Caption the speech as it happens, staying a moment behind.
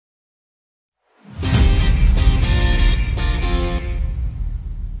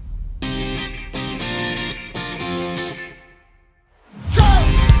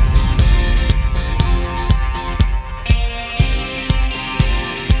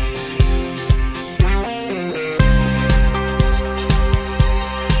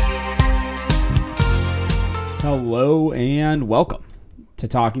and welcome to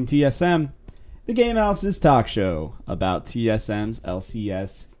Talking TSM, the Game House's talk show about TSM's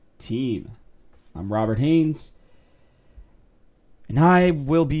LCS team. I'm Robert Haynes, and I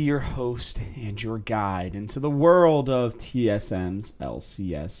will be your host and your guide into the world of TSM's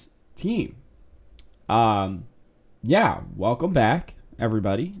LCS team. Welcome back,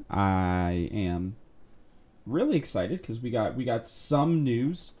 everybody. I am really excited because we got some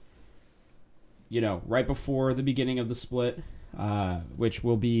news, right before the beginning of the split, which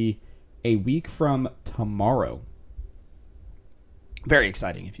will be a week from tomorrow. Very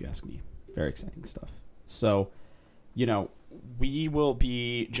exciting, if you ask me. Very exciting stuff. So, we will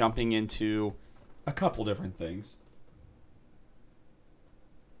be jumping into a couple different things.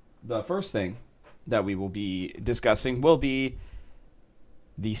 The first thing that we will be discussing will be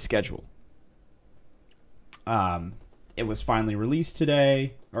the schedule. It was finally released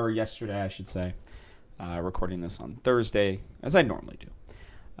today, or yesterday, I should say. Recording this on Thursday, as I normally do.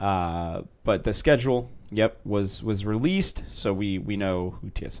 But the schedule, was released, so we know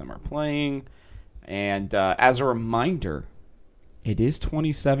who TSM are playing. And as a reminder, it is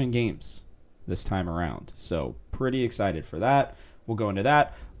 27 games this time around. So pretty excited for that. We'll go into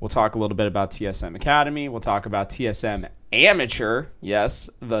that. We'll talk a little bit about TSM Academy. We'll talk about TSM Amateur. Yes,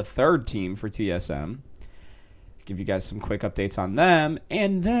 the third team for TSM. Give you guys some quick updates on them.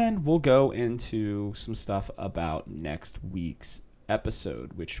 And then we'll go into some stuff about next week's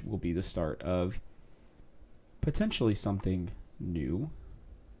episode, which will be the start of potentially something new.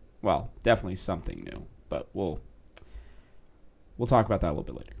 Well, definitely something new, but we'll talk about that a little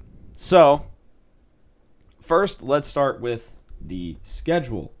bit later. So, first, let's start with the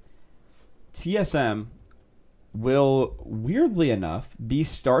schedule. TSM will, weirdly enough, be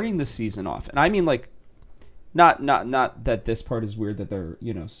starting the season off. And I mean, not that this part is weird that they're,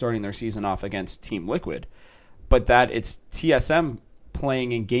 starting their season off against Team Liquid, but that it's TSM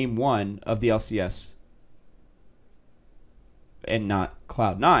playing in Game 1 of the LCS and not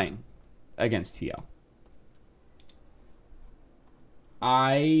Cloud9 against TL.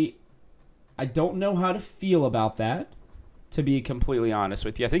 I don't know how to feel about that, to be completely honest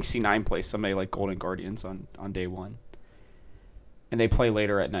with you. I think C9 plays somebody like Golden Guardians on day 1. And they play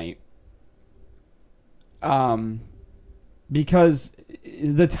later at night. Because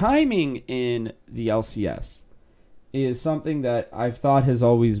the timing in the LCS is something that I've thought has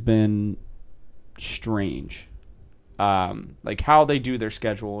always been strange. Like how they do their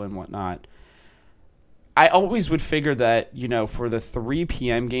schedule and whatnot. I always would figure that, for the 3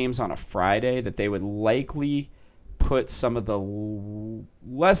 p.m. games on a Friday, that they would likely put some of the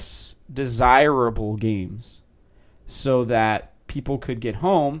less desirable games so that people could get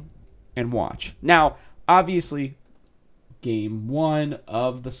home and watch. Now, obviously, Game 1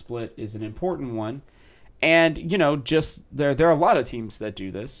 of the split is an important one. And, there are a lot of teams that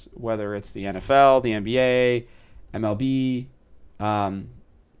do this, whether it's the NFL, the NBA, MLB,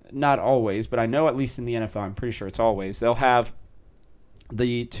 not always, but I know at least in the NFL, I'm pretty sure it's always, they'll have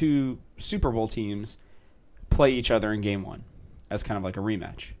the 2 Super Bowl teams play each other in Game 1 as kind of like a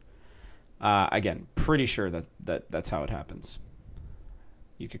rematch. Again, pretty sure that's how it happens.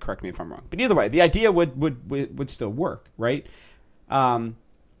 You could correct me if I'm wrong. But either way, the idea would still work, right?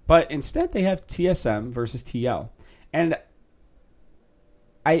 But instead, they have TSM versus TL. And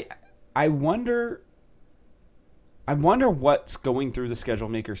I wonder what's going through the schedule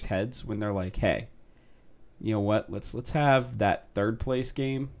makers' heads when they're like, hey, you know what? Let's have that third place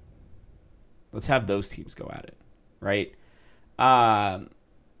game. Let's have those teams go at it, right? I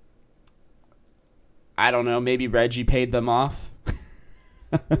don't know. Maybe Reggie paid them off.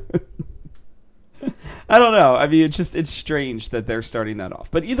 I don't know. I mean, it's strange that they're starting that off.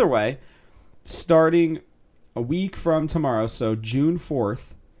 But either way, starting a week from tomorrow, so June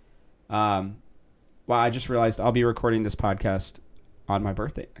 4th, wow, I just realized I'll be recording this podcast on my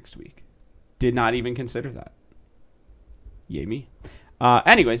birthday next week. Did not even consider that. Yay me.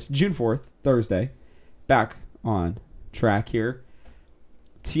 Anyways, June 4th, Thursday, back on track here.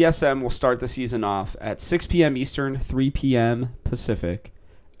 TSM will start the season off at 6 p.m. Eastern, 3 p.m. Pacific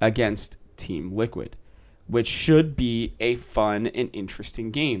against Team Liquid, which should be a fun and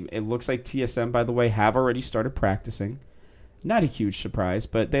interesting game. It looks like TSM, by the way, have already started practicing. Not a huge surprise,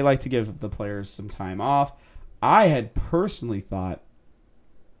 but they like to give the players some time off. I had personally thought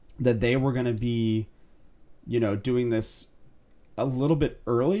that they were going to be, doing this a little bit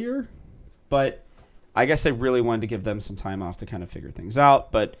earlier, but I guess they really wanted to give them some time off to kind of figure things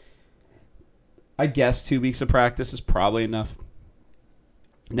out. But I guess 2 weeks of practice is probably enough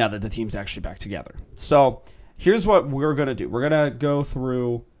now that the team's actually back together. So here's what we're going to do. We're going to go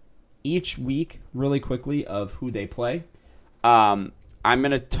through each week really quickly of who they play. I'm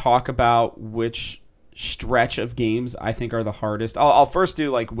going to talk about which stretch of games I think are the hardest. I'll first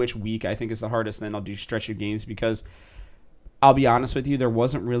do like which week I think is the hardest, and then I'll do stretch of games, because I'll be honest with you, there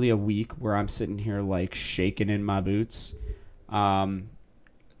wasn't really a week where I'm sitting here like shaking in my boots.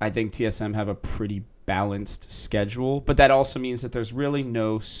 I think TSM have a pretty balanced schedule, but that also means that there's really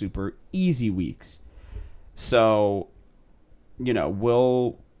no super easy weeks. So,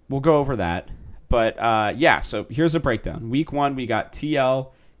 we'll go over that. But yeah, so here's a breakdown. Week 1, we got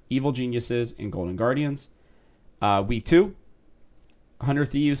TL, Evil Geniuses, and Golden Guardians. Week 2, 100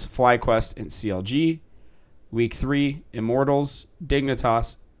 Thieves, FlyQuest, and CLG. Week 3, Immortals,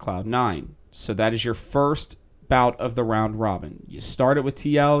 Dignitas, Cloud9. So that is your first bout of the round robin. You start it with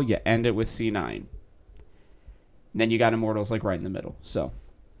TL, you end it with C9. And then you got Immortals like right in the middle. So,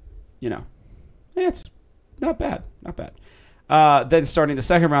 it's not bad. Not bad. Then starting the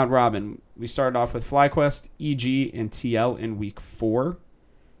second round robin, we started off with FlyQuest, EG, and TL in week 4.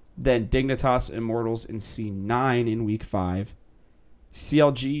 Then Dignitas, Immortals, and C9 in week 5.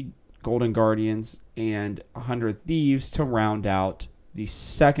 CLG, Golden Guardians, and 100 Thieves to round out the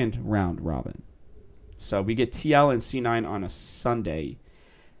second round robin. So we get TL and C9 on a Sunday.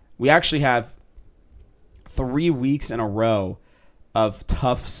 We actually have 3 weeks in a row of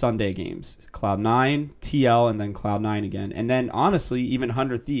tough Sunday games. Cloud9, TL, and then Cloud9 again. And then, honestly, even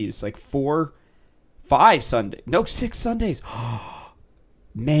 100 Thieves. Like 6 Sundays.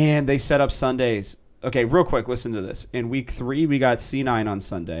 Man, they set up Sundays. Okay, real quick, listen to this. In week 3, we got C9 on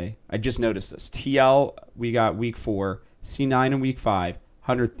Sunday. I just noticed this. TL, we got week 4. C9 in week 5.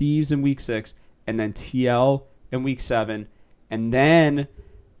 100 Thieves in week 6. And then TL in week 7. And then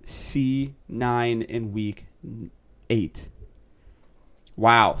C9 in week 8.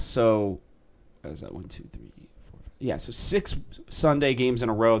 Wow. So, what is that? 1, 2, 3, 4, 5. Yeah, so 6 Sunday games in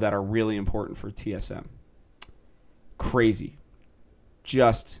a row that are really important for TSM. Crazy.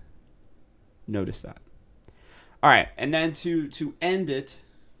 Just notice that. All right, and then to end it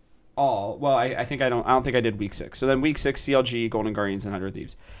all, well, I don't think I did week 6. So then week 6, CLG, Golden Guardians, and 100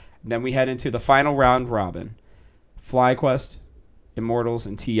 Thieves. Then we head into the final round robin. FlyQuest, Immortals,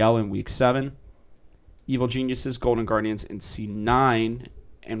 and TL in week 7. Evil Geniuses, Golden Guardians, and C9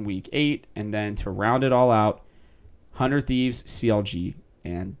 in week 8. And then to round it all out, 100 Thieves, CLG,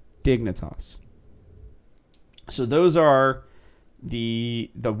 and Dignitas. So those are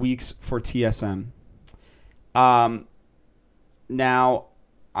the weeks for TSM. Now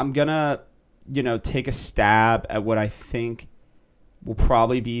I'm gonna take a stab at what I think will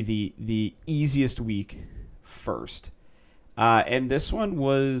probably be the easiest week first. And this one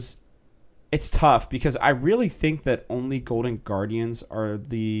it's tough because I really think that only Golden Guardians are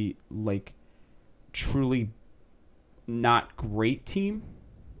the truly not great team.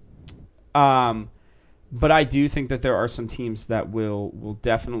 But I do think that there are some teams that will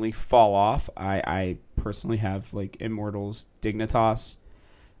definitely fall off. I personally have Immortals, Dignitas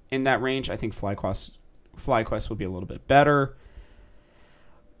in that range. I think FlyQuest will be a little bit better.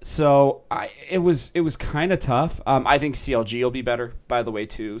 So it was kind of tough. I think CLG will be better, by the way,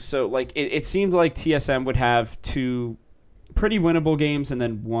 too. So it seemed like TSM would have 2 pretty winnable games and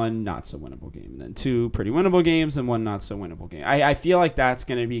then 1 not so winnable game, and then 2 pretty winnable games and 1 not so winnable game. I feel like that's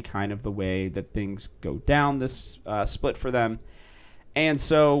going to be kind of the way that things go down this split for them. And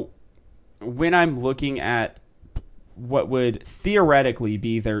so when I'm looking at what would theoretically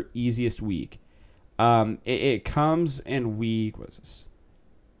be their easiest week, it comes in week, what is this?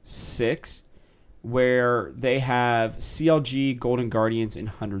 6, where they have CLG, Golden Guardians, and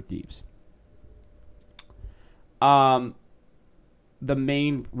 100 Thieves. The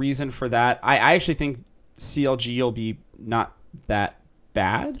main reason for that, I actually think CLG will be not that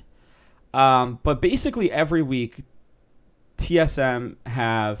bad. But basically every week, TSM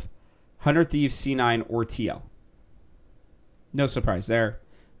have 100 Thieves, C9, or TL. No surprise there.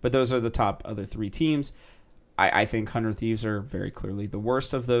 But those are the top other 3 teams. I think 100 Thieves are very clearly the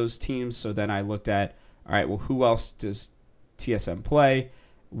worst of those teams. So then I looked at, all right, well, who else does TSM play?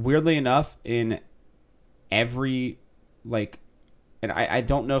 Weirdly enough, in every, and I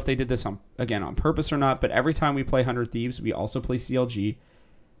don't know if they did this on purpose or not, but every time we play 100 Thieves, we also play CLG.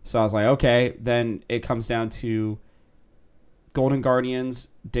 So I was like, okay, then it comes down to Golden Guardians,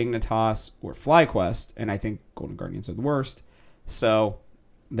 Dignitas, or FlyQuest, and I think Golden Guardians are the worst. So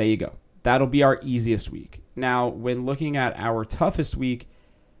there you go. That'll be our easiest week. Now, when looking at our toughest week,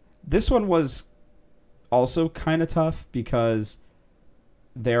 this one was also kind of tough because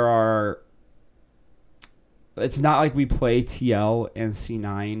it's not like we play TL and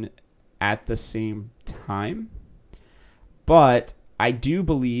C9 at the same time. But I do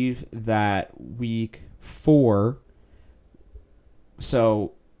believe that week 4,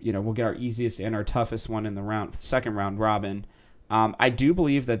 So, we'll get our easiest and our toughest one in the second round robin. I do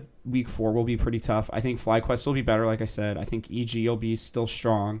believe that week 4 will be pretty tough. I think FlyQuest will be better, like I said. I think EG will be still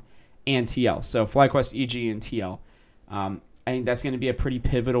strong, and TL. So FlyQuest, EG, and TL. I think that's going to be a pretty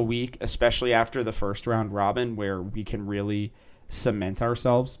pivotal week, especially after the first round robin, where we can really cement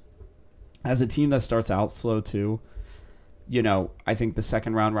ourselves as a team that starts out slow too. I think the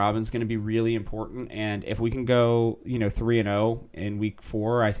second round robin is going to be really important, and if we can go 3-0 in week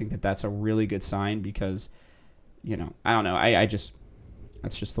 4, I think that's a really good sign because I don't know, I just,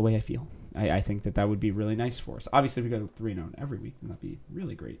 that's just the way I feel. I think that would be really nice for us. Obviously, if we go 3-0 every week, then that'd be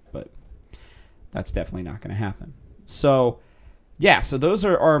really great, but that's definitely not going to happen. So yeah, so those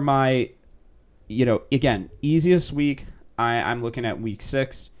are my, again, easiest week. I'm looking at week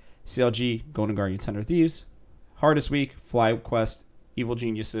 6, CLG, Golden Guardians, 100 Thieves. Hardest week, FlyQuest, Evil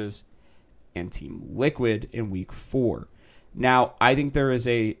Geniuses, and Team Liquid in week 4. Now, I think there is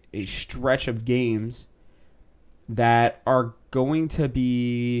a stretch of games that are going to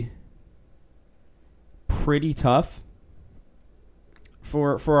be pretty tough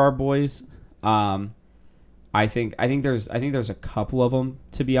for our boys. I think there's a couple of them,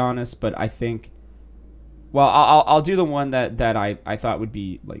 to be honest, but I think, well, I'll do the one that I thought would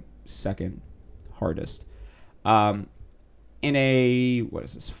be like second hardest. In a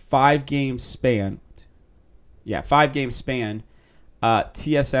 5-game span. Yeah, 5-game span.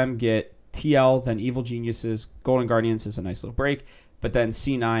 TSM get TL, then Evil Geniuses, Golden Guardians is a nice little break, but then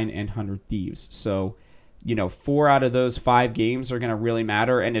C9 and 100 Thieves. So, 4 out of those 5 games are going to really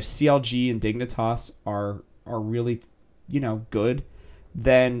matter, and if CLG and Dignitas are really, good,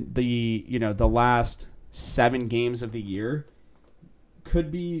 then the last 7 games of the year could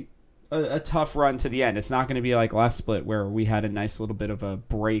be a tough run to the end. It's not going to be like last split where we had a nice little bit of a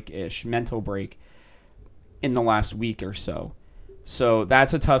break-ish, mental break in the last week or so. So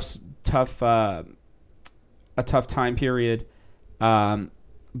that's a tough time period.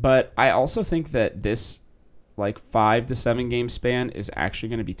 But I also think that this 5 to 7 game span is actually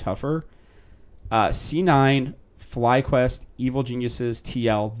going to be tougher. C9, FlyQuest, Evil Geniuses,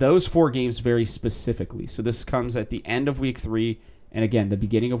 TL, those 4 games very specifically. So this comes at the end of week 3, and again, the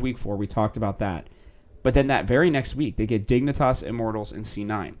beginning of week 4. We talked about that. But then that very next week, they get Dignitas, Immortals, and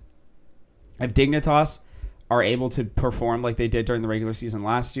C9. If Dignitas are able to perform like they did during the regular season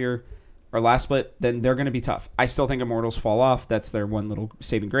last year, or last split, then they're going to be tough. I still think Immortals fall off. That's their one little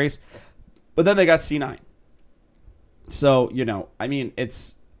saving grace. But then they got C9. So,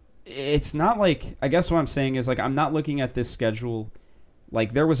 it's not like, I guess what I'm saying is, I'm not looking at this schedule.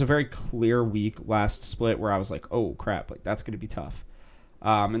 There was a very clear week last split where I was like, oh, crap, that's going to be tough.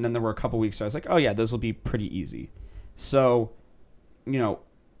 And then there were a couple weeks where I was like, oh, yeah, those will be pretty easy. So,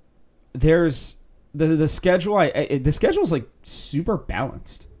 there's the schedule. The schedule is, super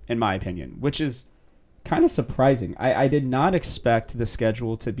balanced, in my opinion, which is kind of surprising. I did not expect the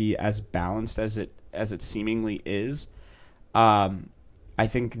schedule to be as balanced as it seemingly is. I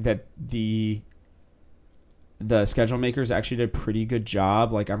think that the schedule makers actually did a pretty good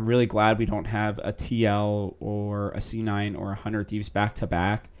job. I'm really glad we don't have a TL or a C9 or 100 Thieves back to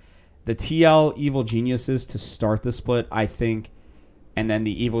back. The TL Evil Geniuses to start the split, I think, and then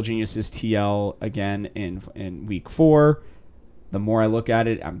the Evil Geniuses TL again in week 4. The more I look at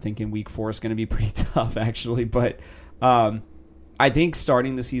it, I'm thinking week 4 is going to be pretty tough, actually. But I think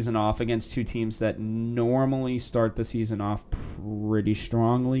starting the season off against 2 teams that normally start the season off pretty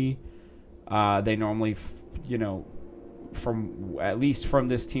strongly, they normally, from at least from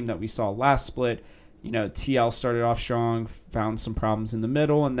this team that we saw last split, TL started off strong, found some problems in the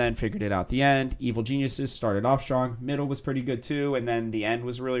middle, and then figured it out at the end. Evil Geniuses started off strong, middle was pretty good too, and then the end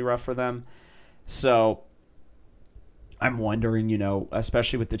was really rough for them. So I'm wondering,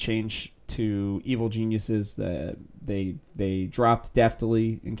 especially with the change to Evil Geniuses, they dropped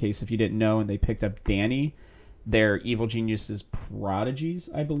Deftly, in case if you didn't know, and they picked up Danny. They're Evil Geniuses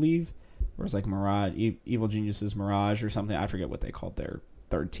Prodigies, I believe. Or it's Mirage, Evil Geniuses Mirage or something. I forget what they called their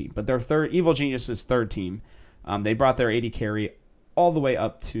third team. But their Evil Geniuses third team, they brought their AD carry all the way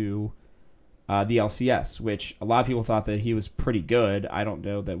up to the LCS, which a lot of people thought that he was pretty good. I don't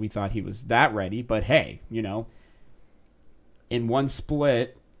know that we thought he was that ready, but hey, in one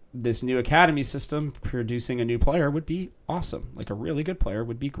split, this new academy system producing a new player would be awesome. A really good player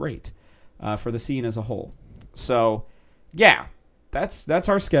would be great for the scene as a whole. So, yeah, that's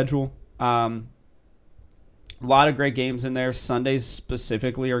our schedule. A lot of great games in there. Sundays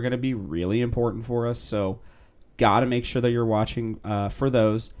specifically are going to be really important for us, so got to make sure that you're watching for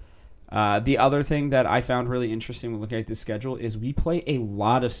those. The other thing that I found really interesting when looking at this schedule is we play a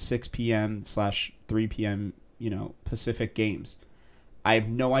lot of 6 p.m. / 3 p.m. Pacific games. I have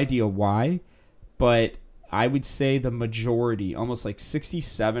no idea why, but I would say the majority, almost like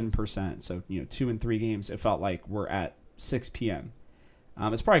 67%, so 2 and 3 games, it felt like we're at 6 p.m.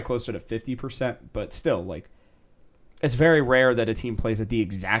 It's probably closer to 50%, but still, like, it's very rare that a team plays at the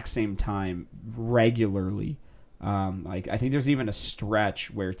exact same time regularly. Like, I think there's even a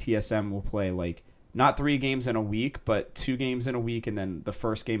stretch where TSM will play, like, not 3 games in a week, but 2 games in a week, and then the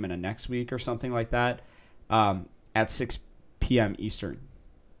first game in the next week or something like that, at 6 p.m. Eastern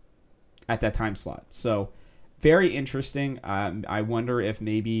at that time slot. So very interesting. I wonder if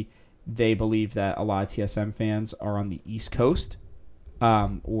maybe they believe that a lot of TSM fans are on the East Coast,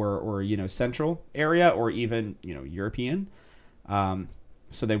 or Central area, or even European.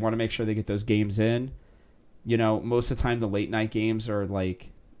 So they want to make sure they get those games in. Most of the time the late night games are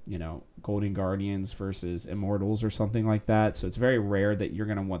like Golden Guardians versus Immortals or something like that. So it's very rare that you're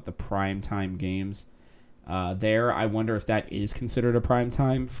gonna want the prime time games there. I wonder if that is considered a prime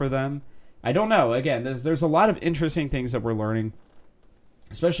time for them. I don't know. Again, there's a lot of interesting things that we're learning,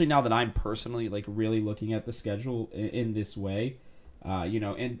 especially now that I'm personally like really looking at the schedule in this way.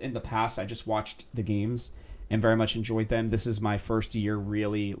 In the past, I just watched the games and very much enjoyed them. This is my first year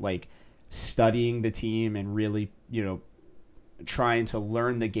really like studying the team and really trying to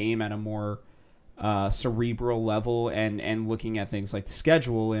learn the game at a more cerebral level and looking at things like the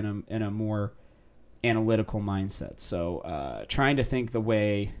schedule in a more analytical mindset. So trying to think the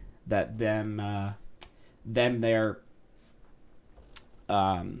way that their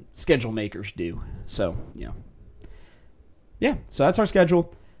schedule makers do. So so that's our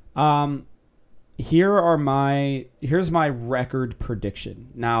schedule. Here's my record prediction.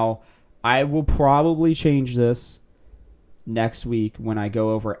 Now, I will probably change this next week when I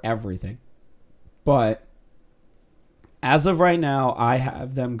go over everything. But as of right now, I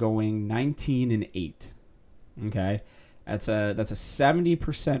have them going 19-8. Okay? That's a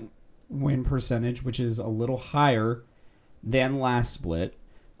 70% win percentage, which is a little higher than last split.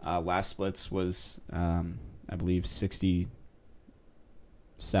 Last splits was I believe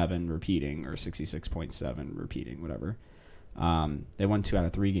 67 repeating or 66.7 repeating, whatever. They won 2 out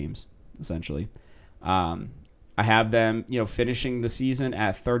of 3 games, essentially. I have them, finishing the season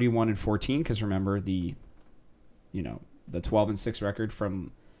at 31-14, because remember the 12-6 record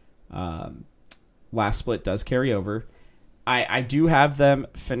from last split does carry over. I do have them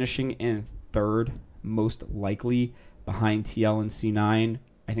finishing in third, most likely behind TL and C9.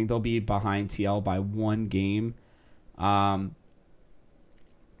 I think they'll be behind TL by 1 game.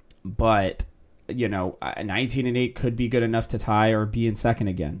 But 19-8 could be good enough to tie or be in second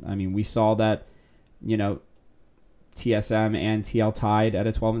again. I mean, we saw that, TSM and TL tied at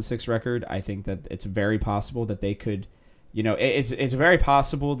a 12-6 record. I think that it's very possible that they could, it's very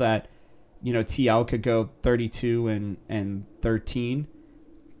possible that, TL could go 32-13.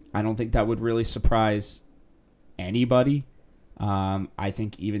 I don't think that would really surprise anybody. I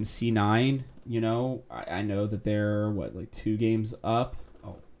think even C9, I know that they're 2 games up.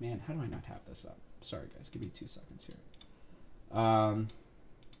 Oh man, how do I not have this up? Sorry guys, give me 2 seconds here. Oh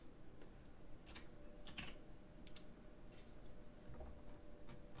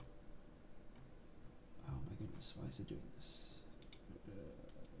my goodness, why is it doing this?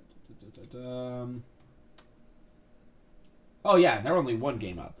 Oh yeah, they're only 1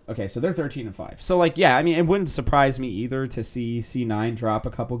 game up. Okay, so they're 13-5. So it wouldn't surprise me either to see C9 drop a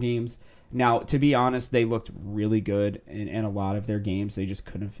couple games. Now, to be honest, they looked really good in a lot of their games. They just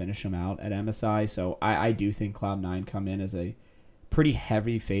couldn't finish them out at MSI. So I do think Cloud9 come in as a pretty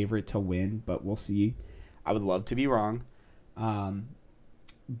heavy favorite to win, but we'll see. I would love to be wrong.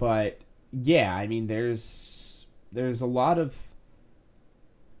 But yeah, I mean, there's a lot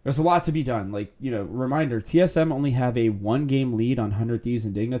to be done. Reminder, TSM only have a 1-game lead on 100 Thieves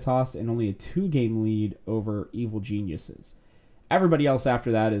and Dignitas and only a 2-game lead over Evil Geniuses. Everybody else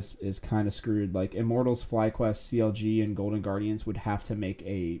after that is kind of screwed. Like Immortals, FlyQuest, CLG, and Golden Guardians would have to make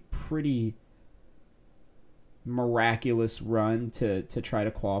a pretty miraculous run to try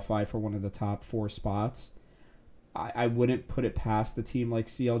to qualify for one of the top 4 spots. I wouldn't put it past the team like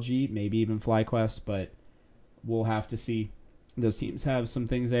CLG, maybe even FlyQuest, but we'll have to see. Those teams have some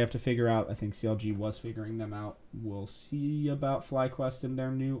things they have to figure out. I think CLG was figuring them out. We'll see about FlyQuest and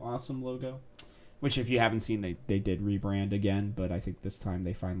their new awesome logo, which if you haven't seen, they did rebrand again, but I think this time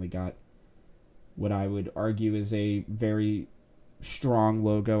they finally got what I would argue is a very strong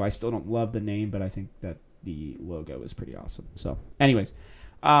logo. I still don't love the name, but I think that the logo is pretty awesome. So anyways,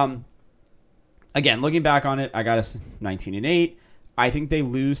 again, looking back on it, I got us 19-8. I think they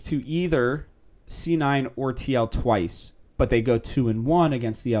lose to either C9 or TL twice, but they go 2-1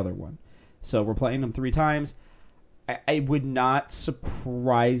 against the other one. So we're playing them 3 times. it would not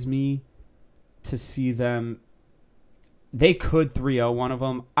surprise me to see them. They could 3-0 one of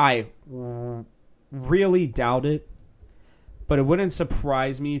them. I really doubt it, but it wouldn't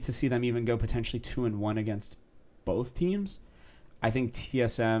surprise me to see them even go potentially 2-1 against both teams. I think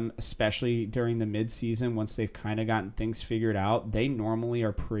TSM, especially during the midseason, once they've kind of gotten things figured out, they normally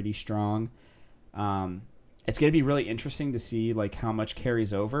are pretty strong. It's going to be really interesting to see like how much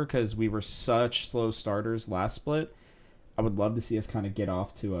carries over because we were such slow starters last split. I would love to see us kind of get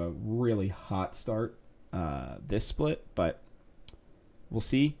off to a really hot start this split, but we'll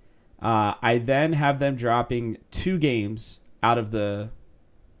see. I then have them dropping 2 games out of the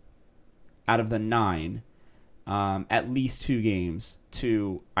 9. At least 2 games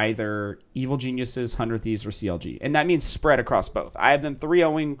to either Evil Geniuses, 100 Thieves, or CLG. And that means spread across both. I have them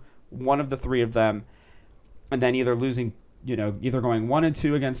 3-0ing one of the 3 of them, and then either losing, either going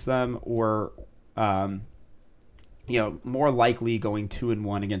 1-2 against them or, more likely going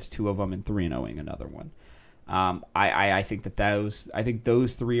 2-1 against 2 of them and 3-0ing another one. I think those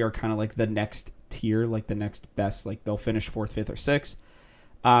 3 are kind of like the next tier, like the next best, like they'll finish 4th, 5th, or 6th.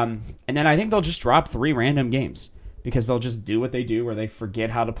 And then I think they'll just drop 3 random games because they'll just do what they do where they forget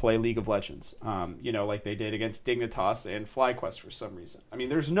how to play League of Legends. Like they did against Dignitas and FlyQuest for some reason. I mean,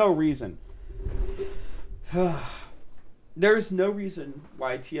 there's no reason. There's no reason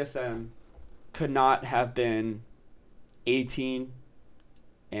why TSM could not have been 18-2.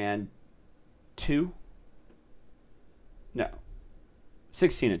 No.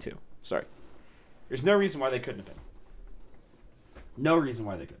 16-2. Sorry. There's no reason why they couldn't have been. No reason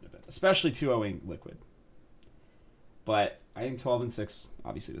why they couldn't have been, especially 2-0ing Liquid. But I think 12-6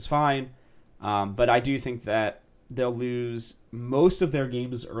 obviously was fine. But I do think that they'll lose most of their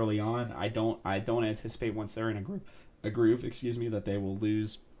games early on. I don't anticipate once they're in a groove, that they will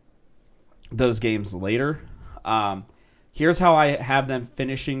lose those games later. Here's how I have them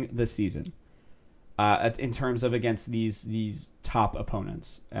finishing the season. In terms of against these top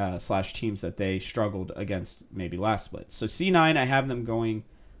opponents / teams that they struggled against maybe last split. So C9, I have them going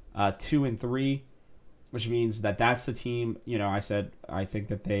 2-3, which means that's the team. I said I think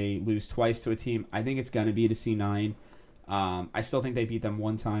that they lose twice to a team. I think it's going to be to C9. I still think they beat them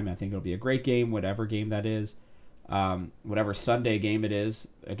one time. I think it'll be a great game, whatever game that is, whatever Sunday game it is.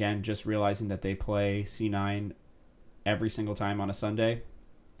 Again, just realizing that they play C9 every single time on a Sunday.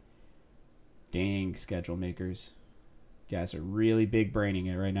 Dang, schedule makers. You guys are really big braining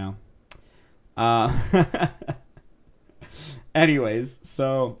it right now. Anyways,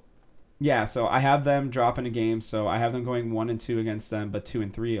 so I have them dropping a game. So I have them going 1-2 against them, but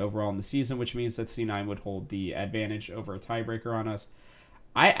 2-3 overall in the season, which means that C9 would hold the advantage over a tiebreaker on us.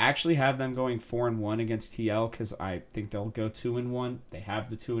 I actually have them going 4-1 against TL because I think they'll go 2-1. They have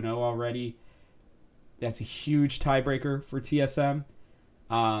the 2-0 already. That's a huge tiebreaker for TSM.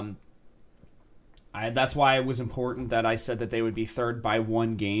 That's why it was important that I said that they would be third by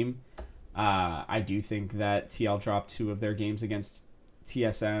 1 game. I do think that TL dropped 2 of their games against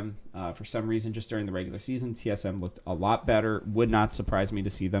TSM for some reason just during the regular season. TSM looked a lot better. Would not surprise me to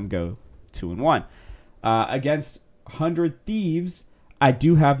see them go 2-1. Against 100 Thieves, I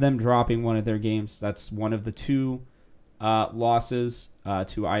do have them dropping one of their games. That's one of the 2 losses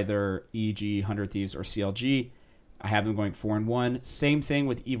to either EG, 100 Thieves, or CLG. I have them going 4-1. Same thing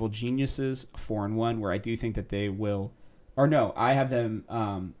with Evil Geniuses, 4-1, where I do think that they will... Or no, I have them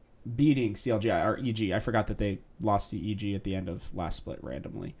beating CLG or EG. I forgot that they lost to EG at the end of last split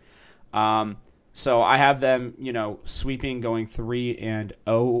randomly. So I have them, sweeping, going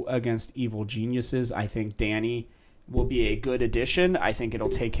 3-0 against Evil Geniuses. I think Danny will be a good addition. I think it'll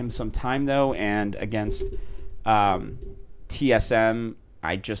take him some time, though. And against TSM,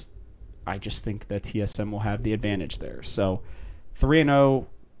 I just think that TSM will have the advantage there. So 3-0,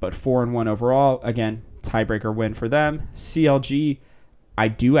 but 4-1 overall. Again, tiebreaker win for them. CLG, I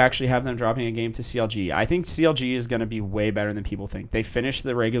do actually have them dropping a game to CLG. I think CLG is going to be way better than people think. They finished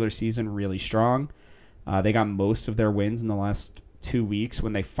the regular season really strong. They got most of their wins in the last 2 weeks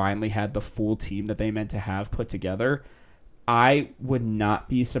when they finally had the full team that they meant to have put together. I would not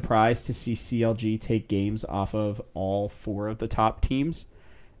be surprised to see CLG take games off of all 4 of the top teams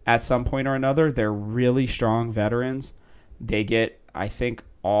at some point or another. They're really strong veterans. They get, I think,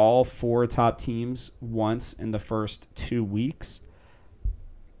 all 4 top teams once in the first 2 weeks.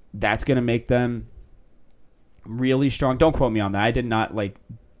 That's going to make them really strong. Don't quote me on that. I did not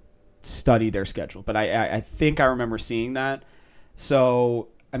study their schedule, but I think I remember seeing that. So,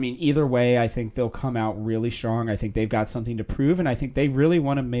 I mean, either way, I think they'll come out really strong. I think they've got something to prove, and I think they really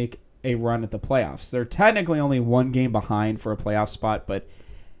want to make a run at the playoffs. They're technically only 1 game behind for a playoff spot, but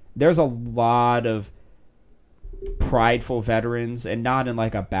there's a lot of prideful veterans, and not in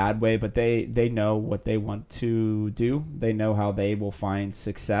like a bad way, but they know what they want to do. They know how they will find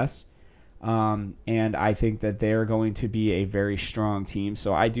success. And I think that they're going to be a very strong team.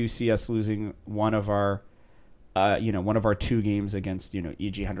 So I do see us losing one of our 2 games against,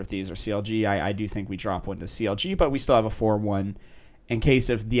 E.G. 100 Thieves or CLG. I do think we drop one to CLG, but we still have a 4-1 in case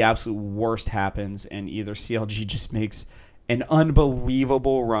if the absolute worst happens and either CLG just makes an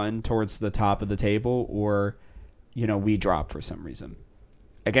unbelievable run towards the top of the table or, we drop for some reason.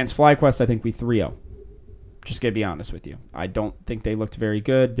 Against FlyQuest, I think we 3-0. Just going to be honest with you. I don't think they looked very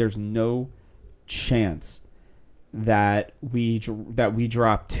good. There's no chance that we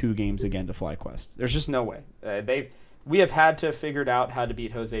drop 2 games again to FlyQuest. There's just no way. We have had to have figured out how to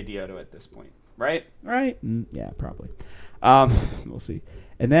beat Jose Dioto at this point, right? Right? Yeah, probably. We'll see.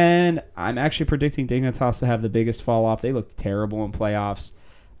 And then I'm actually predicting Dignitas to have the biggest fall off. They look terrible in playoffs.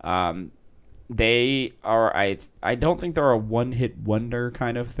 They are. I don't think they're a one-hit wonder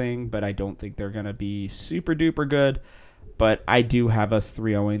kind of thing, but I don't think they're gonna be super duper good. But I do have us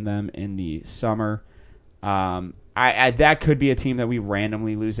 3-0ing them in the summer. That could be a team that we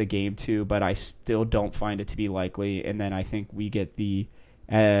randomly lose a game to, but I still don't find it to be likely. And then I think we get the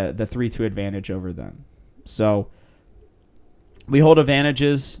 3-2 advantage over them. So we hold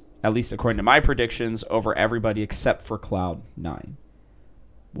advantages, at least according to my predictions, over everybody except for Cloud9.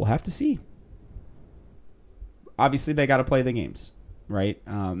 We'll have to see. Obviously, they got to play the games, right?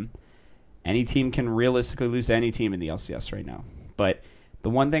 Any team can realistically lose to any team in the LCS right now. But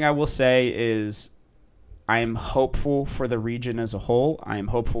the one thing I will say is I am hopeful for the region as a whole. I am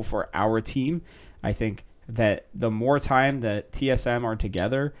hopeful for our team. I think that the more time that TSM are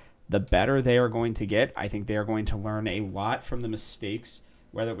together, the better they are going to get. I think they are going to learn a lot from the mistakes,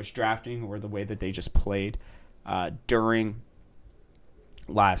 whether it was drafting or the way that they just played during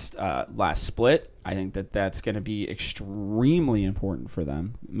last split. I think that that's going to be extremely important for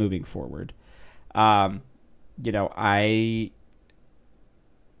them moving forward. I don't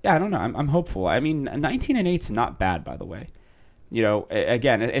know. I'm hopeful. I mean, 19-8 is not bad, by the way.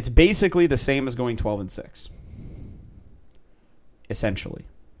 Again, it's basically the same as going 12-6, essentially.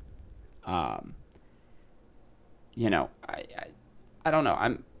 I don't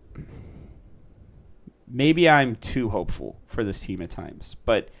know. Maybe I'm too hopeful for this team at times,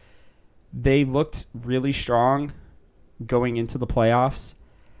 but they looked really strong going into the playoffs.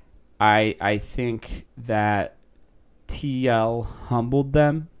 I think that TL humbled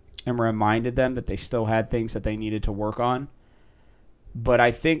them and reminded them that they still had things that they needed to work on. But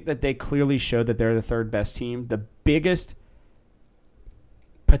I think that they clearly showed that they're the third best team. The biggest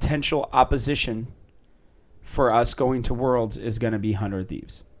potential opposition for us going to Worlds is going to be 100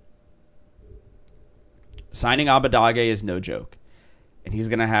 Thieves. Signing Abadage is no joke. And he's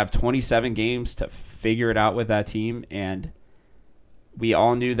going to have 27 games to figure it out with that team. And we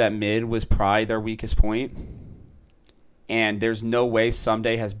all knew that mid was probably their weakest point. And there's no way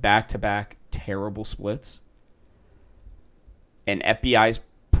Someday has back-to-back terrible splits. And FBI is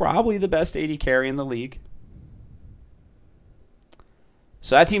probably the best AD carry in the league.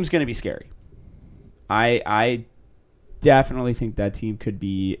 So that team's going to be scary. I definitely think that team could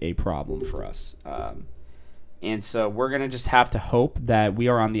be a problem for us. And so we're going to just have to hope that we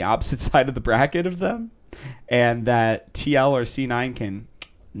are on the opposite side of the bracket of them and that TL or C9 can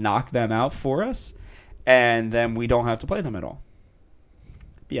knock them out for us, and then we don't have to play them at all.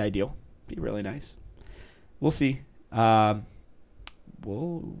 Be ideal. Be really nice. We'll see. We'll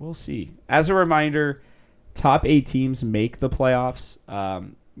see. As a reminder, top 8 teams make the playoffs.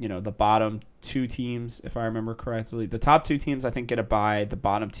 The bottom 2 teams, if I remember correctly, the top 2 teams I think get a bye. The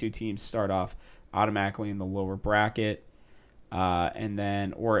bottom 2 teams start off automatically in the lower bracket, and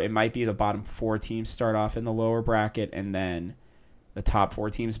then, or it might be the bottom 4 teams start off in the lower bracket, and then the top 4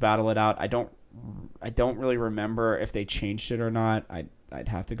 teams battle it out. I don't really remember if they changed it or not. I'd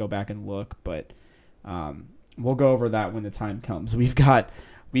have to go back and look, but we'll go over that when the time comes. We've got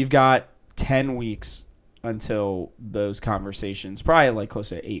 10 weeks until those conversations, probably like close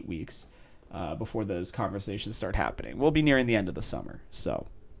to 8 weeks before those conversations start happening. We'll be nearing the end of the summer, so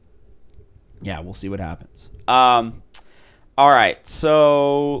yeah, we'll see what happens. All right,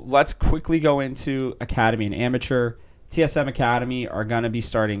 so let's quickly go into Academy and Amateur. TSM Academy are going to be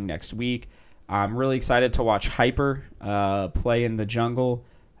starting next week. I'm really excited to watch Hyper play in the jungle.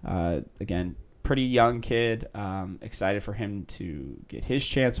 Again, pretty young kid. Excited for him to get his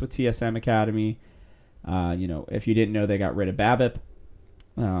chance with TSM Academy. If you didn't know, they got rid of Babip.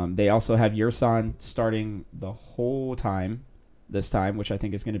 They also have Yursan starting the whole time this time, which I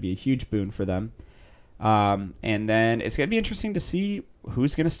think is going to be a huge boon for them. And then it's going to be interesting to see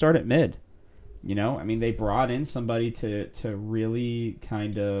who's going to start at mid. You know, I mean, they brought in somebody to really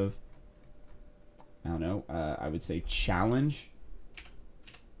kind of, I don't know, I would say challenge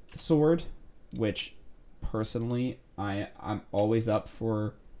Sword, which personally I'm always up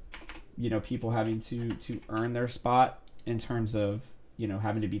for, you know, people having to earn their spot in terms of, you know,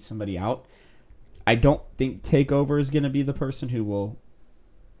 having to beat somebody out. I don't think Takeover is going to be the person who will,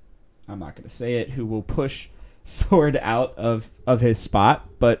 I'm not going to say it, who will push Sword out of his spot,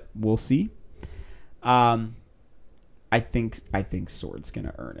 but we'll see. I think Sword's going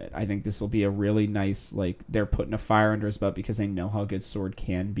to earn it. I think this will be a really nice, like, they're putting a fire under his butt because they know how good Sword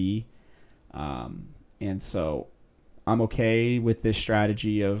can be. And so I'm okay with this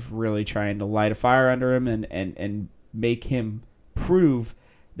strategy of really trying to light a fire under him and make him prove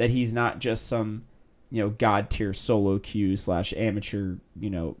that he's not just some, you know, god tier solo queue / amateur, you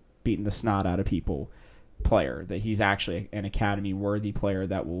know, beating the snot out of people player, that he's actually an academy worthy player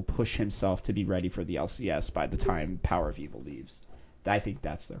that will push himself to be ready for the LCS by the time Power of Evil leaves. I think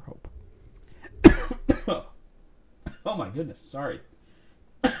that's their hope. Oh my goodness, sorry.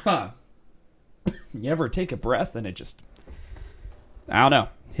 You ever take a breath and it just, I don't know,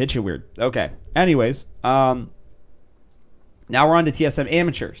 hits you weird. Okay. Anyways, now we're on to TSM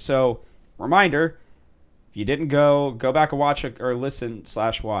Amateur. So, reminder, if you didn't go back and watch or listen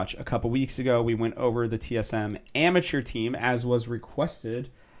 / watch. A couple weeks ago, we went over the TSM Amateur team as was requested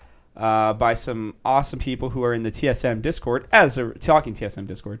by some awesome people who are in the TSM Discord, Talking TSM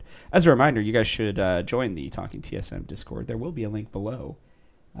Discord. As a reminder, you guys should join the Talking TSM Discord. There will be a link below.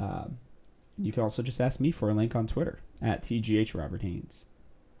 You can also just ask me for a link on Twitter at TGHRobertHaynes.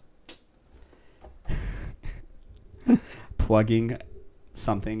 Plugging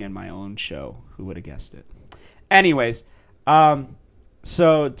something in my own show. Who would have guessed it? Anyways, so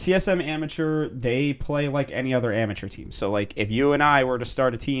TSM Amateur, they play like any other amateur team. So, like, if you and I were to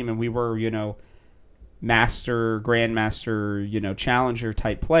start a team and we were, you know, master, grandmaster, you know, challenger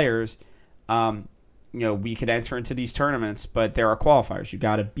type players, you know, we could enter into these tournaments, but there are qualifiers. You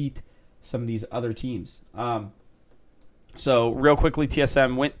got to beat some of these other teams. So real quickly,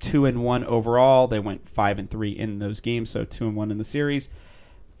 TSM went 2-1 overall. They went 5-3 in those games, so 2-1 in the series,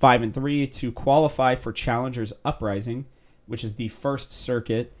 5-3 to qualify for Challengers Uprising, which is the first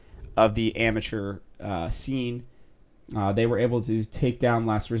circuit of the amateur scene. They were able to take down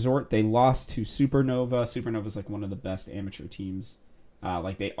Last Resort. They lost to Supernova. Supernova's like one of the best amateur teams.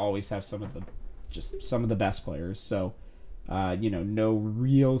 Like, they always have some of the best players. So, you know, no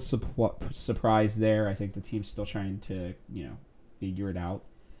real surprise there. I think the team's still trying to, you know, figure it out.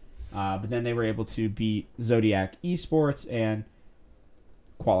 But then they were able to beat Zodiac Esports and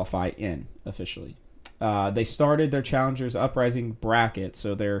qualify in officially. They started their Challengers Uprising bracket,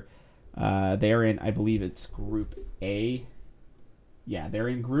 so they're in, I believe it's Group A. Yeah, they're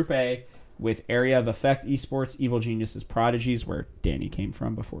in Group A with Area of Effect Esports, Evil Geniuses Prodigies, where Danny came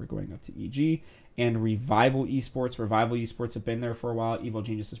from before going up to EG, and Revival Esports. Revival Esports have been there for a while. Evil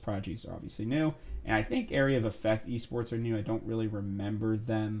Geniuses Prodigies are obviously new. And I think Area of Effect Esports are new. I don't really remember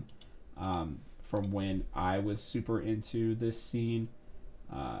them from when I was super into this scene.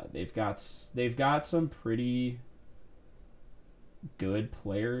 They've got some pretty good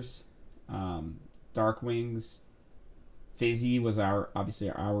players. Darkwings, Fizzy was obviously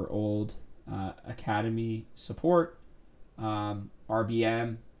our old academy support.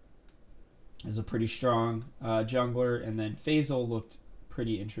 RBM is a pretty strong jungler, and then Faisal looked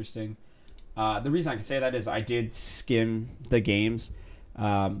pretty interesting. The reason I can say that is I did skim the games,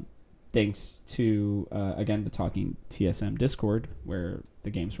 thanks to again the Talking TSM Discord where the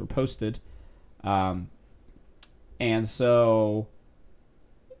games were posted, and so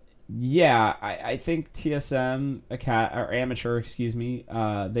yeah, I think TSM Amateur,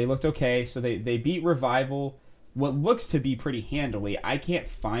 they looked okay. So they beat Revival, what looks to be pretty handily. I can't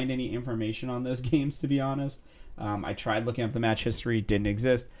find any information on those games, to be honest. I tried looking up the match history, didn't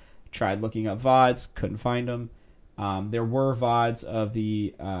exist. Tried looking up VODs, couldn't find them. There were VODs of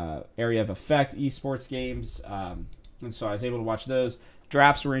the Area of Effect esports games, and so I was able to watch those.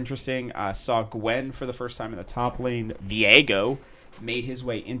 Drafts were interesting. I saw Gwen for the first time in the top lane. Viego made his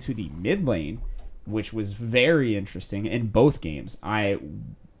way into the mid lane, which was very interesting in both games. I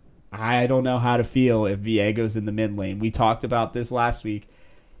don't know how to feel if Viego's in the mid lane. We talked about this last week.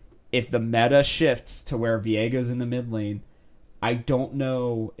 If the meta shifts to where Viego's in the mid lane, I don't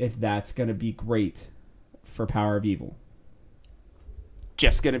know if that's going to be great for Power of Evil.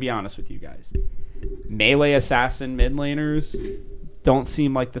 Just going to be honest with you guys. Melee assassin mid laners don't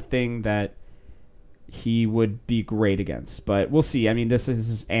seem like the thing that he would be great against, but we'll see. I mean, this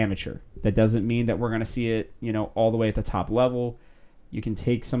is amateur. That doesn't mean that we're going to see it, all the way at the top level. You can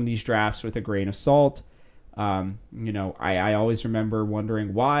take some of these drafts with a grain of salt. I always remember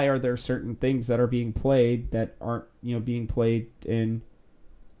wondering, why are there certain things that are being played that aren't, being played in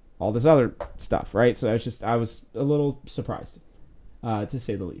all this other stuff, right? So I was a little surprised, to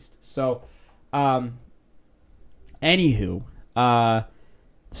say the least. So, anywho,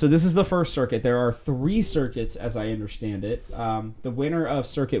 so this is the first circuit. There are 3 circuits, as I understand it. The winner of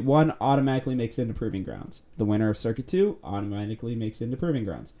Circuit 1 automatically makes it into Proving Grounds. The winner of Circuit 2 automatically makes it into Proving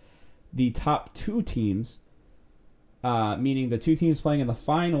Grounds. The top 2 teams, meaning the 2 teams playing in the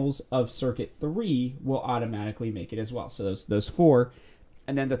finals of Circuit 3, will automatically make it as well. So those 4.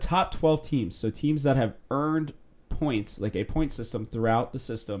 And then the top 12 teams, so teams that have earned points, like a point system throughout the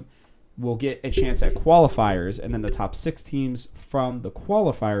system, will get a chance at qualifiers. And then the top 6 teams from the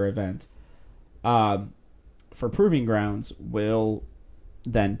qualifier event for Proving Grounds will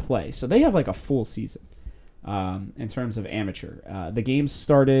then play. So they have like a full season in terms of amateur. The games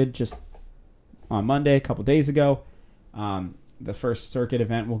started just on Monday, a couple days ago. The first circuit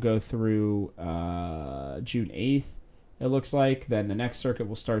event will go through June 8th. It looks like. Then the next circuit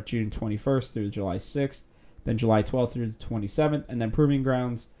will start June 21st through July 6th, then July 12th through the 27th, and then Proving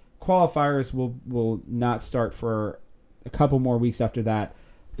Grounds qualifiers will not start for a couple more weeks after that,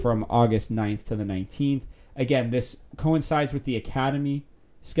 from August 9th to the 19th. Again, this coincides with the Academy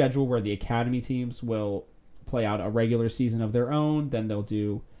schedule, where the Academy teams will play out a regular season of their own. Then they'll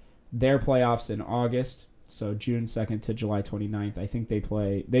do their playoffs in August, so June 2nd to July 29th. I think they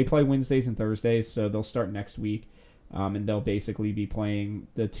play Wednesdays and Thursdays, so they'll start next week. And they'll basically be playing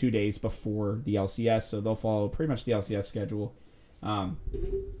the 2 days before the LCS, so they'll follow pretty much the LCS schedule.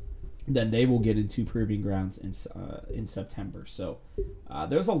 Then they will get into Proving Grounds in September. So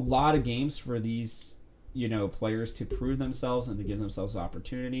there's a lot of games for these players to prove themselves and to give themselves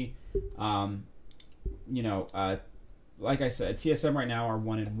opportunity. Like I said, TSM right now are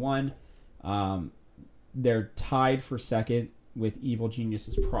 1-1. They're tied for second with Evil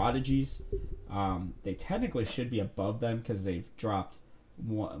Genius's Prodigies. They technically should be above them because they've dropped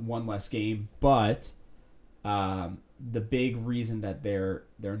one less game, but the big reason that they're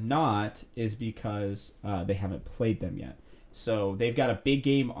not is because they haven't played them yet. So they've got a big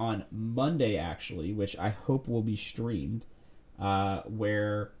game on Monday, actually, which I hope will be streamed,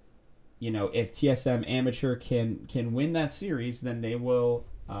 where if TSM Amateur can win that series, then they will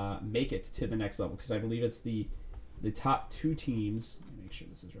make it to the next level, because I believe it's the top 2 teams. Let me make sure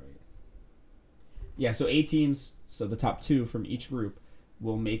this is right. Yeah, so 8 teams, so the top 2 from each group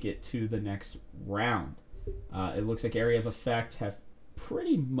will make it to the next round. It looks like Area of Effect have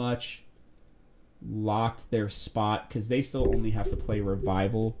pretty much locked their spot, because they still only have to play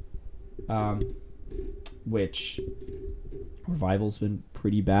Revival, which Revival's been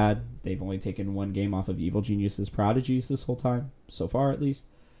pretty bad. They've only taken 1 game off of Evil Genius's Prodigies this whole time, so far at least.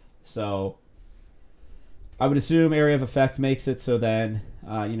 So I would assume Area of Effect makes it, so then,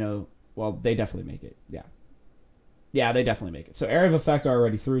 well, they definitely make it. Yeah, they definitely make it. So Area of Effect are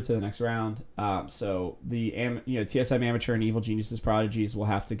already through to the next round. So the TSM Amateur and Evil Geniuses Prodigies will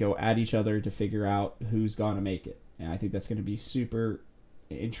have to go at each other to figure out who's going to make it. And I think that's going to be super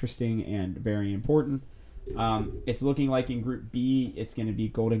interesting and very important. It's looking like in Group B, it's going to be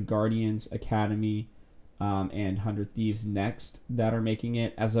Golden Guardians, Academy, and 100 Thieves next that are making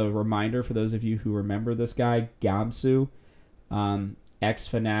it. As a reminder for those of you who remember this guy, Gamsu,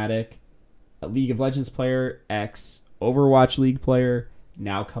 ex-Fnatic, a League of Legends player, ex-Overwatch League player,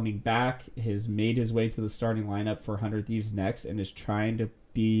 now coming back, has made his way to the starting lineup for 100 Thieves next and is trying to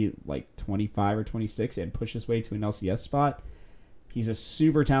be like 25 or 26 and push his way to an LCS spot. He's a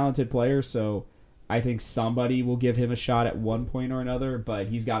super talented player, so I think somebody will give him a shot at one point or another, but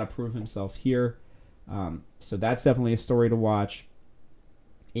he's got to prove himself here. So that's definitely a story to watch.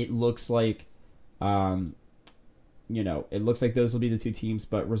 It looks like, it looks like those will be the 2 teams,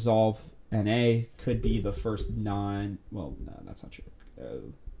 but Resolve NA could be the first well, no, that's not true.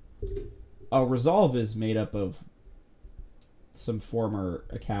 Resolve is made up of some former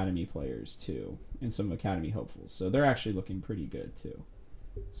Academy players, too, and some Academy hopefuls. So they're actually looking pretty good, too.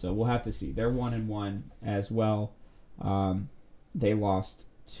 So we'll have to see. They're 1-1 as well. They lost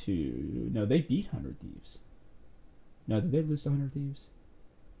to... No, they beat 100 Thieves. No, did they lose to 100 Thieves?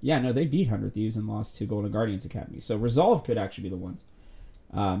 Yeah, no, they beat 100 Thieves and lost to Golden Guardians Academy. So Resolve could actually be the ones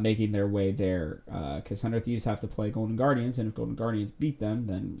making their way there, because 100 Thieves have to play Golden Guardians, and if Golden Guardians beat them,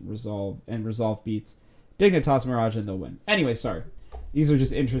 then Resolve beats Dignitas Mirage, and they'll win. Anyway, sorry. These are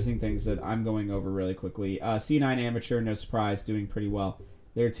just interesting things that I'm going over really quickly. C9 Amateur, no surprise, doing pretty well.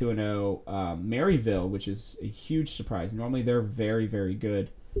 They're 2-0. Maryville, which is a huge surprise. Normally they're very, very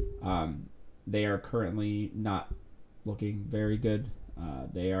good. They are currently not looking very good.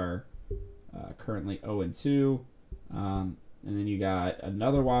 They are currently 0-2. And then you got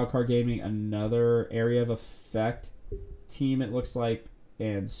another Wildcard Gaming, another Area of Effect team, it looks like,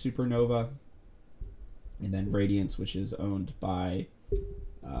 and Supernova. And then Radiance, which is owned by,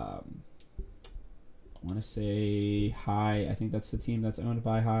 I want to say High. I think that's the team that's owned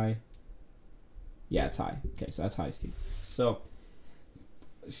by High. Yeah, it's High. Okay, so that's High's team. So,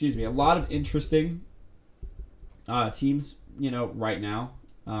 excuse me, a lot of interesting teams, right now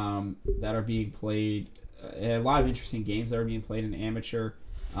that are being played. A lot of interesting games that are being played in Amateur.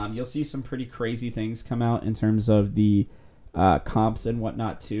 You'll see some pretty crazy things come out in terms of the comps and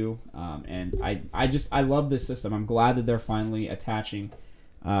whatnot too. And I love this system. I'm glad that they're finally attaching,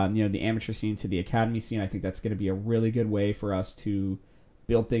 the amateur scene to the academy scene. I think that's going to be a really good way for us to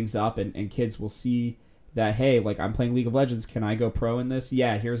build things up, and kids will see that, hey, like, I'm playing League of Legends. Can I go pro in this?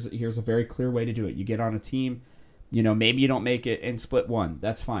 Yeah, here's a very clear way to do it. You get on a team. Maybe you don't make it in split 1.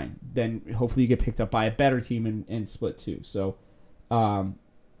 That's fine. Then hopefully you get picked up by a better team in split 2. So a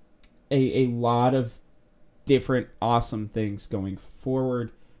lot of different awesome things going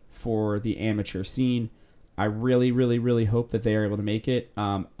forward for the amateur scene. I really, really, really hope that they are able to make it.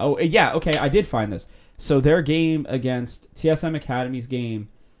 Okay, I did find this. So their game against TSM Academy's game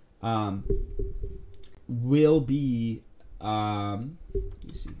will be, let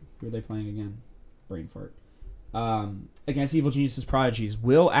me see, who are they playing again? Brain fart. Against Evil Geniuses Prodigies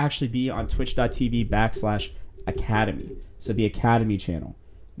will actually be on twitch.tv/academy. So the Academy channel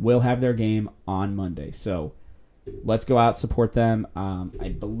will have their game on Monday. So let's go out, support them.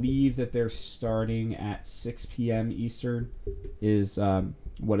 I believe that they're starting at 6 p.m. Eastern is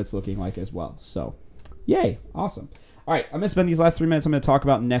what it's looking like as well. So, yay. Awesome. All right, I'm going to spend these last 3 minutes. I'm going to talk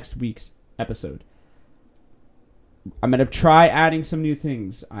about next week's episode. I'm going to try adding some new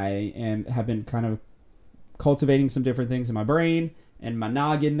things. I have been kind of cultivating some different things in my brain and my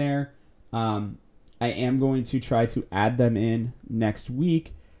noggin there. I am going to try to add them in next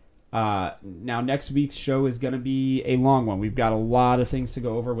week. Now, next week's show is going to be a long one. We've got a lot of things to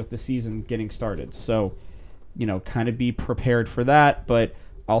go over with the season getting started. So, kind of be prepared for that, but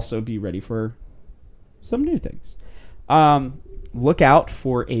also be ready for some new things. Look out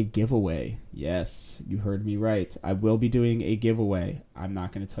for a giveaway. Yes, you heard me right. I will be doing a giveaway. I'm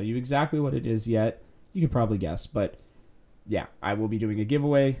not going to tell you exactly what it is yet. You could probably guess, but yeah, I will be doing a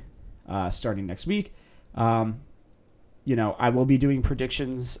giveaway starting next week. I will be doing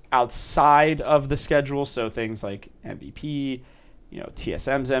predictions outside of the schedule, so things like MVP,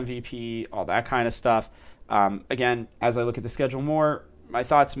 TSM's MVP, all that kind of stuff. Again, as I look at the schedule more, my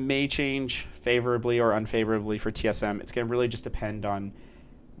thoughts may change favorably or unfavorably for TSM. It's going to really just depend on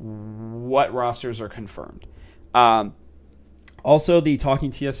what rosters are confirmed. Also, the Talking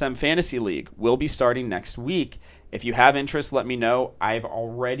TSM Fantasy League will be starting next week. If you have interest, let me know. I've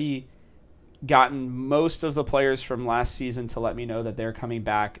already gotten most of the players from last season to let me know that they're coming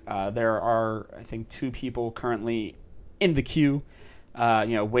back. There are, I think, 2 people currently in the queue,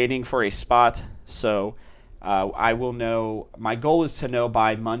 waiting for a spot. So I will know. My goal is to know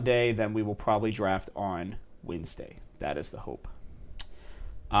by Monday. Then we will probably draft on Wednesday. That is the hope.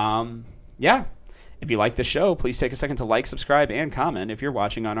 Yeah. If you like the show, please take a second to like, subscribe, and comment if you're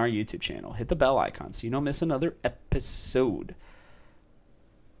watching on our YouTube channel. Hit the bell icon so you don't miss another episode.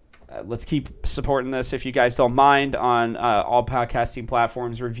 Let's keep supporting this if you guys don't mind on all podcasting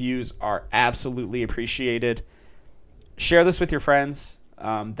platforms. Reviews are absolutely appreciated. Share this with your friends.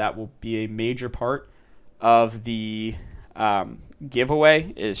 That will be a major part of the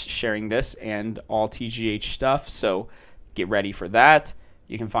giveaway, is sharing this and all TGH stuff. So get ready for that.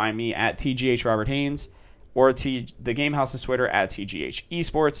 You can find me at TGH Robert Haynes or the Gamehouse's Twitter at TGH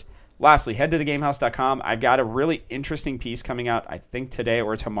Esports. Lastly, head to thegamehouse.com. I've got a really interesting piece coming out, I think today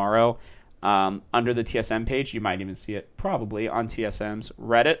or tomorrow, under the TSM page. You might even see it probably on TSM's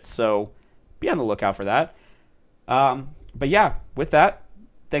Reddit, so be on the lookout for that. But yeah, with that,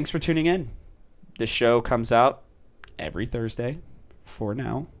 thanks for tuning in. This show comes out every Thursday for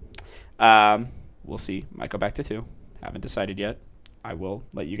now. We'll see. Might go back to 2. Haven't decided yet. I will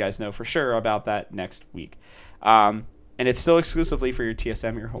let you guys know for sure about that next week. And it's still exclusively for your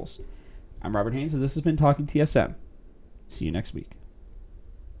TSM ear holes. I'm Robert Haynes, and this has been Talking TSM. See you next week.